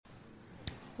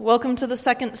Welcome to the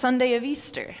second Sunday of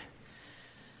Easter.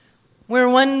 We're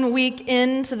 1 week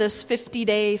into this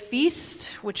 50-day feast,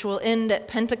 which will end at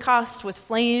Pentecost with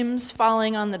flames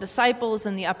falling on the disciples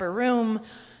in the upper room,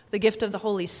 the gift of the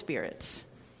Holy Spirit.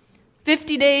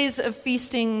 50 days of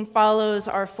feasting follows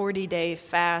our 40-day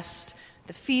fast.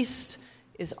 The feast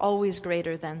is always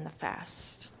greater than the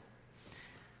fast.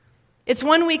 It's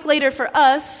 1 week later for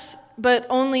us, but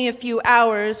only a few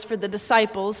hours for the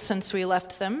disciples since we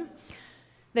left them.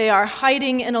 They are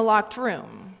hiding in a locked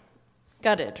room,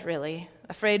 gutted, really,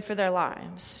 afraid for their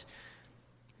lives.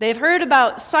 They've heard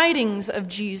about sightings of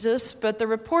Jesus, but the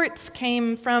reports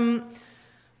came from,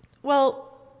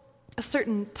 well, a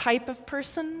certain type of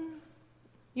person.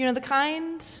 You know the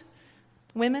kind?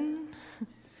 Women?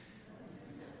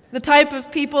 The type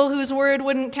of people whose word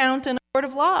wouldn't count in a court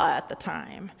of law at the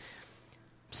time.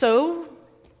 So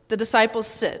the disciples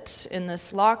sit in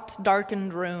this locked,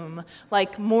 darkened room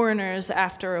like mourners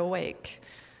after a wake.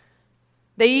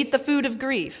 They eat the food of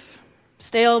grief,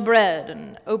 stale bread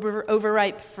and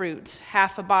overripe fruit,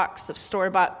 half a box of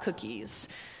store-bought cookies,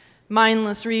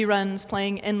 mindless reruns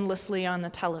playing endlessly on the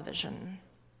television.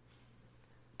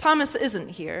 Thomas isn't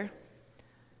here.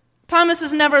 Thomas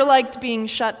has never liked being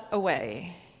shut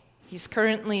away. He's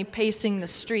currently pacing the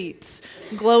streets,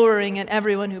 glowering at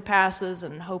everyone who passes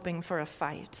and hoping for a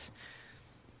fight.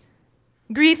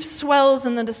 Grief swells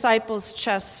in the disciples'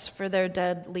 chests for their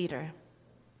dead leader,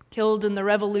 killed in the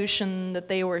revolution that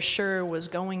they were sure was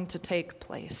going to take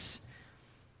place.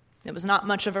 It was not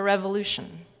much of a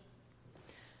revolution.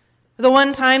 The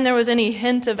one time there was any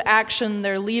hint of action,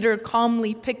 their leader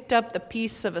calmly picked up the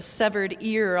piece of a severed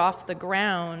ear off the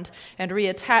ground and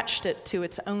reattached it to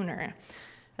its owner,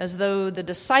 as though the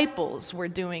disciples were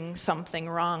doing something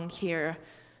wrong here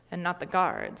and not the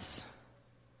guards.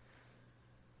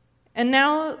 And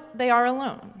now they are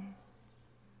alone.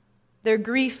 Their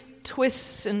grief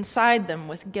twists inside them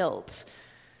with guilt.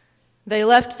 They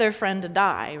left their friend to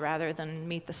die rather than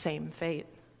meet the same fate.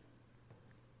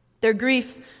 Their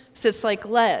grief sits like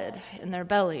lead in their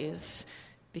bellies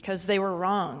because they were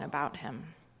wrong about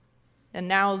him. And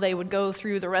now they would go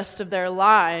through the rest of their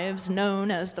lives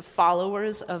known as the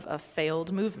followers of a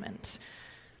failed movement,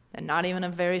 and not even a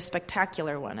very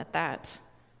spectacular one at that.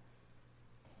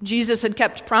 Jesus had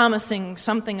kept promising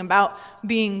something about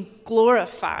being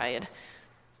glorified,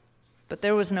 but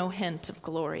there was no hint of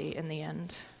glory in the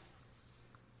end.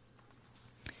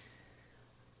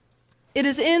 It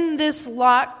is in this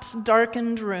locked,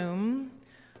 darkened room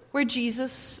where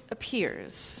Jesus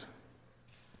appears.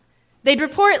 They'd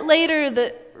report later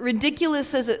that,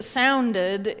 ridiculous as it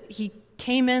sounded, he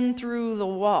came in through the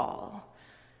wall.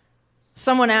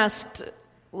 Someone asked,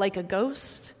 like a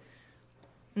ghost?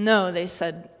 No, they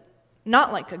said,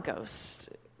 not like a ghost.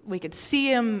 We could see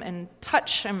him and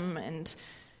touch him, and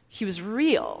he was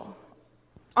real.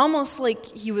 Almost like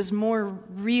he was more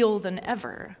real than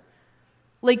ever.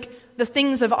 Like the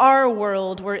things of our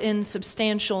world were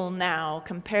insubstantial now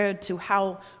compared to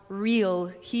how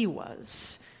real he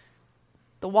was.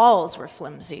 The walls were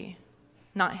flimsy,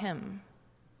 not him.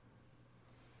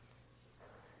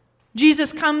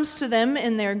 Jesus comes to them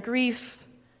in their grief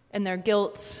and their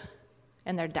guilt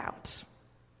and their doubt.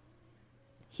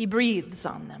 He breathes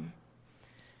on them.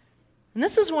 And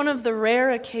this is one of the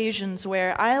rare occasions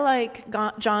where I like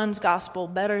John's gospel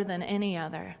better than any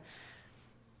other.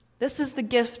 This is the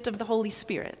gift of the Holy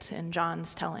Spirit in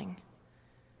John's telling.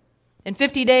 In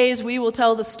 50 days, we will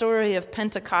tell the story of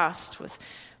Pentecost with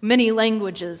many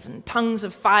languages and tongues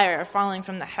of fire falling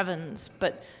from the heavens.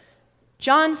 But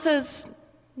John says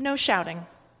no shouting,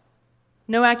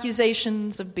 no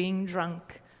accusations of being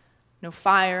drunk, no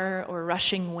fire or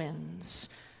rushing winds.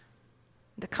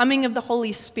 The coming of the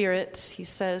Holy Spirit, he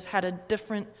says, had a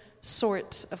different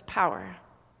sort of power.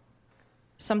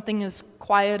 Something as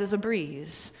quiet as a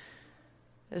breeze,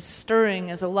 as stirring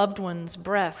as a loved one's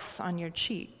breath on your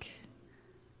cheek.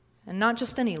 And not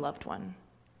just any loved one.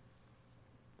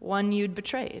 One you'd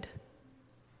betrayed,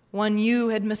 one you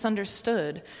had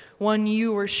misunderstood, one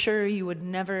you were sure you would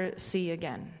never see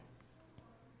again.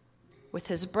 With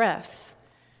his breath,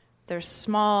 their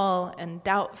small and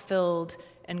doubt-filled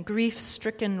and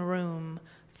grief-stricken room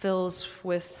fills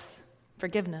with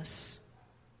forgiveness.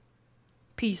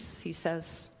 Peace, he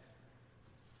says.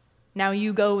 Now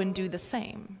you go and do the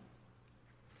same.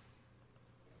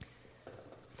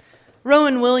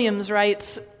 Rowan Williams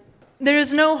writes, "There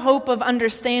is no hope of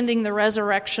understanding the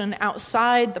resurrection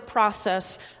outside the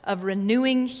process of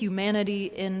renewing humanity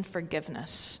in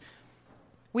forgiveness.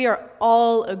 We are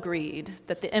all agreed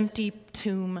that the empty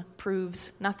tomb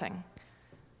proves nothing.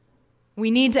 We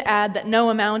need to add that no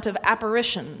amount of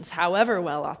apparitions, however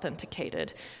well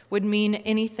authenticated, would mean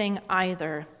anything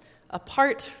either,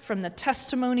 apart from the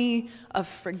testimony of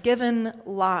forgiven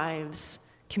lives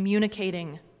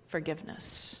communicating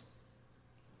forgiveness.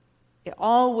 It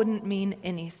all wouldn't mean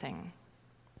anything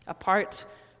apart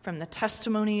from the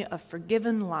testimony of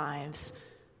forgiven lives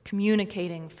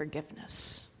communicating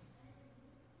forgiveness.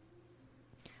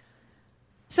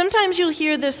 Sometimes you'll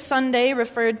hear this Sunday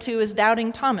referred to as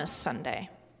Doubting Thomas Sunday.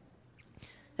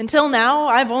 Until now,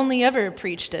 I've only ever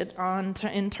preached it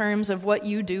in terms of what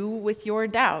you do with your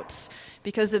doubts,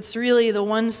 because it's really the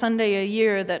one Sunday a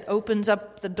year that opens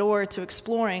up the door to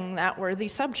exploring that worthy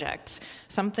subject,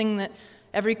 something that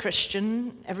every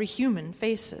Christian, every human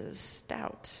faces,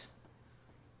 doubt.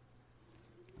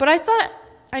 But I thought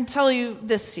I'd tell you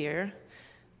this year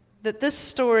that this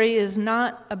story is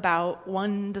not about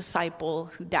one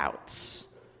disciple who doubts.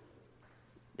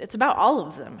 It's about all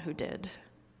of them who did.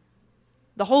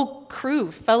 The whole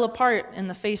crew fell apart in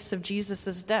the face of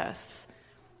Jesus' death.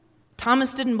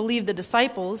 Thomas didn't believe the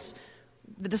disciples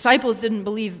didn't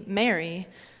believe Mary,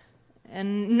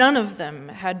 and none of them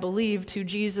had believed who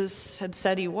Jesus had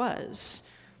said he was.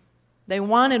 They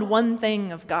wanted one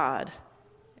thing of God,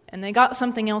 and they got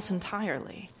something else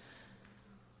entirely.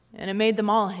 And it made them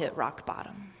all hit rock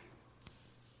bottom.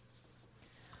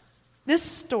 This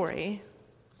story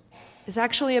is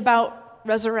actually about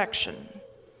resurrection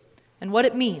and what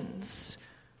it means,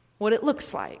 what it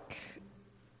looks like.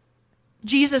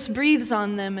 Jesus breathes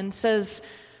on them and says,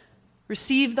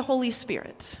 "Receive the Holy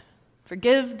Spirit.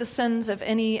 Forgive the sins of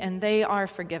any, and they are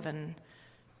forgiven.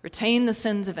 Retain the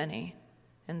sins of any,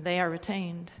 and they are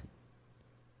retained."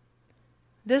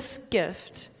 This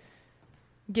gift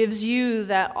gives you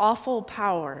that awful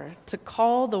power to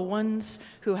call the ones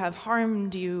who have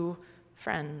harmed you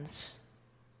friends.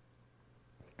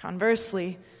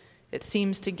 Conversely, it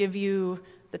seems to give you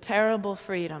the terrible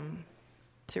freedom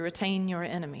to retain your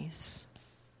enemies.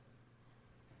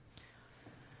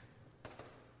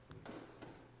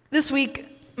 This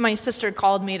week, my sister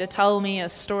called me to tell me a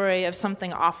story of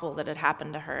something awful that had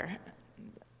happened to her.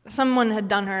 Someone had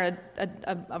done her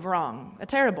a wrong, a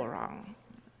terrible wrong,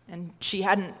 and she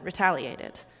hadn't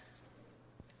retaliated.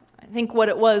 I think what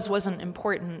it wasn't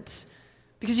important,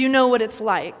 because you know what it's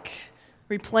like,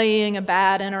 replaying a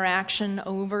bad interaction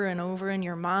over and over in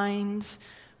your mind,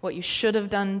 what you should have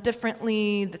done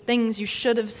differently, the things you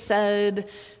should have said,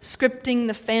 scripting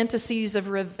the fantasies of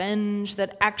revenge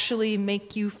that actually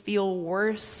make you feel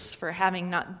worse for having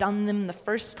not done them the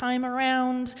first time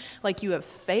around, like you have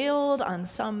failed on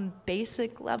some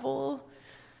basic level.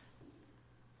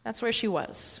 That's where she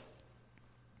was.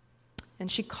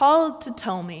 And she called to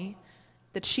tell me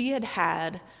that she had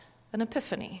had an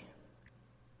epiphany.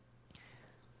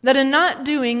 That in not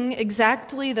doing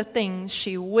exactly the things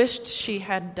she wished she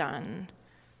had done,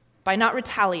 by not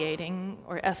retaliating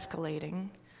or escalating,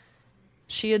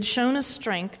 she had shown a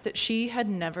strength that she had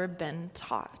never been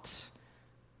taught.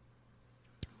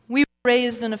 We were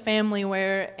raised in a family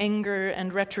where anger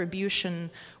and retribution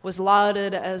was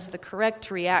lauded as the correct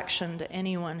reaction to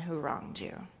anyone who wronged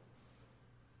you.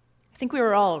 I think we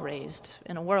were all raised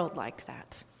in a world like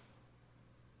that.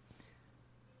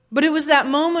 But it was that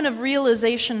moment of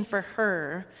realization for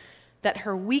her that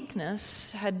her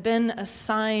weakness had been a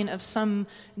sign of some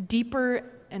deeper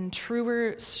and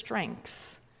truer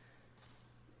strength.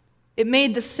 It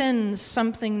made the sins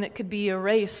something that could be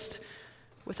erased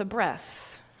with a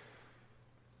breath.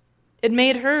 It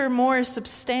made her more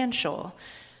substantial,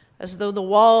 as though the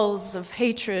walls of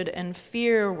hatred and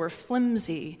fear were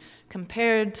flimsy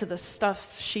compared to the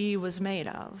stuff she was made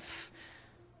of.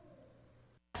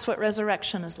 That's what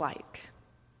resurrection is like.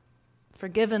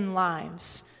 Forgiven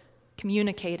lives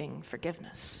communicating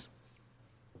forgiveness.